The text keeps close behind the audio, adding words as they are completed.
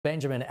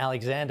Benjamin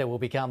Alexander will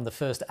become the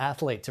first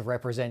athlete to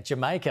represent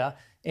Jamaica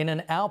in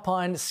an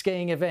alpine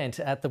skiing event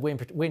at the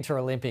Winter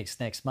Olympics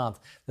next month.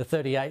 The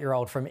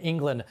 38-year-old from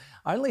England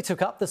only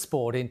took up the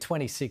sport in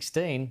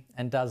 2016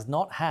 and does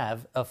not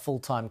have a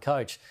full-time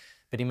coach.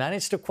 But he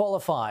managed to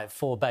qualify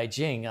for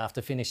Beijing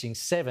after finishing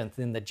 7th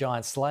in the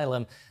giant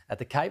slalom at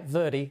the Cape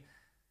Verde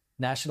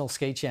National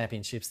Ski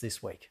Championships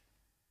this week.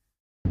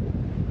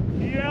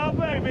 Yeah,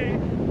 baby!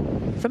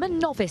 From a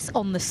novice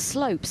on the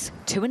slopes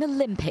to an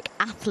Olympic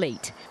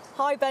athlete.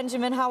 Hi,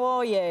 Benjamin, how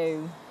are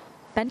you?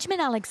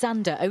 Benjamin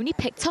Alexander only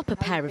picked up a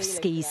pair of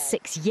skis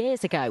 6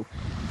 years ago.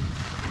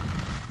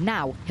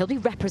 Now he'll be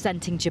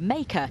representing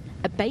Jamaica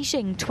at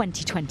Beijing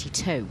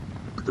 2022.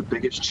 The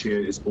biggest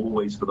cheer is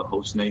always for the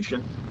host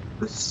nation.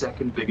 The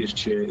second biggest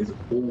cheer is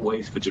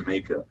always for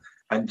Jamaica.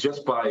 And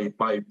just by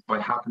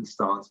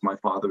happenstance, my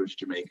father is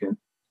Jamaican.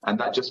 And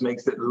that just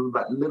makes it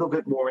that little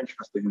bit more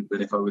interesting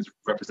than if I was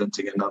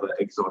representing another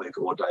exotic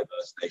or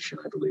diverse nation,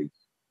 I believe.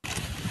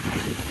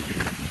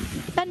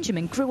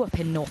 Benjamin grew up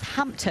in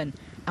Northampton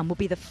and will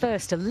be the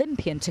first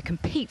Olympian to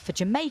compete for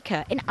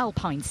Jamaica in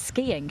alpine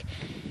skiing.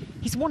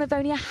 He's one of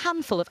only a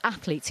handful of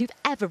athletes who've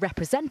ever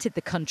represented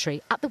the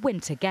country at the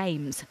Winter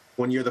Games.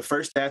 When you're the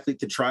first athlete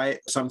to try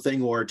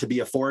something or to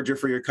be a forager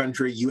for your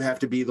country, you have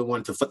to be the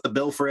one to foot the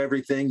bill for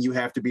everything. You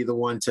have to be the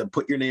one to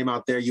put your name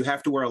out there. You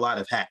have to wear a lot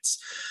of hats.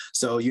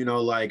 So,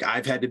 like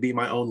I've had to be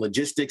my own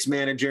logistics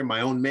manager,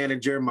 my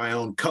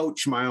own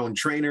coach, my own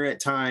trainer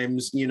at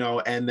times,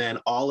 and then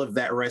all of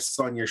that rests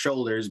on your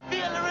shoulders.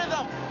 Feel the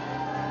rhythm.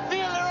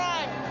 Feel the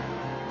ride.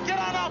 Get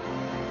on up.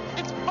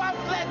 It's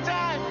bobsled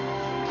time.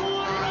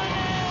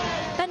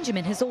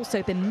 Benjamin has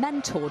also been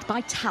mentored by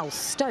Tal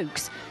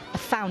Stokes, a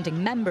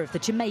founding member of the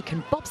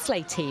Jamaican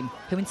bobsleigh team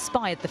who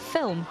inspired the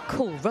film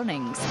Cool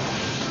Runnings.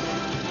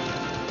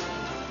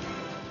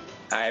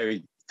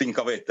 I think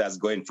of it as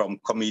going from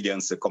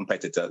comedians to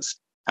competitors.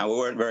 And we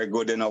weren't very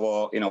good in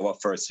our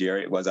first year.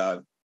 It was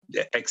an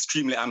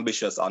extremely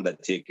ambitious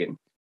undertaking.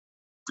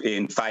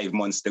 In 5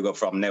 months to go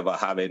from never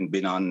having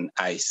been on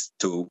ice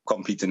to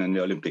competing in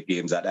the Olympic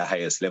Games at the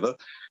highest level.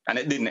 And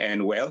it didn't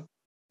end well.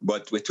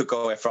 But we took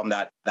away from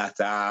that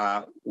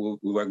we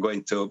were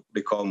going to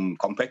become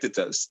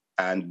competitors.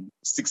 And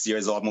 6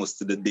 years almost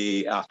to the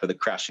day after the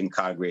crash in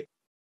Calgary,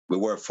 we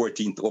were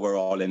 14th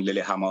overall in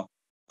Lillehammer,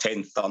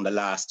 10th on the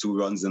last 2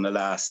 runs in the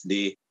last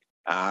day,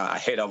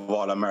 ahead of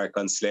all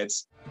American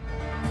sleds.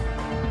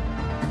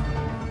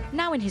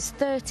 Now in his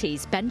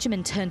 30s,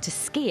 Benjamin turned to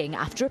skiing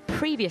after a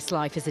previous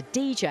life as a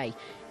DJ,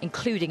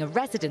 including a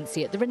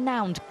residency at the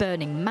renowned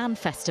Burning Man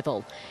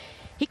Festival.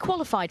 He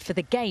qualified for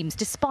the Games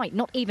despite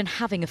not even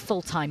having a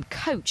full-time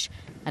coach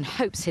and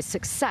hopes his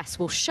success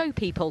will show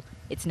people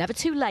it's never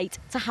too late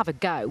to have a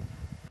go.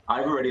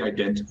 I've already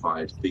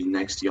identified the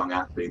next young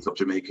athletes of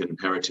Jamaican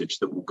heritage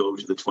that will go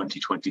to the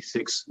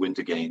 2026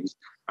 Winter Games.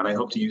 And I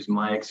hope to use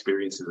my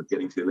experiences of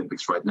getting to the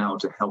Olympics right now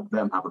to help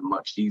them have a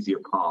much easier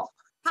path.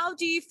 How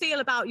do you feel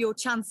about your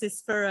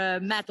chances for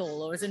a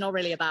medal, or is it not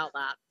really about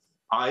that?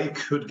 I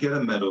could get a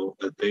medal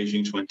at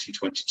Beijing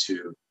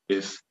 2022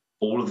 if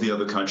all of the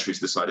other countries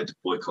decided to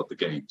boycott the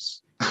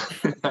Games.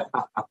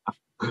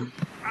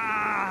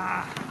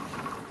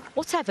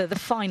 Whatever the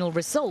final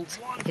result,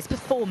 his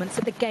performance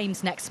at the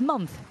Games next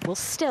month will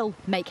still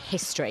make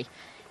history.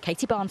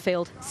 Katie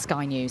Barnfield,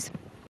 Sky News.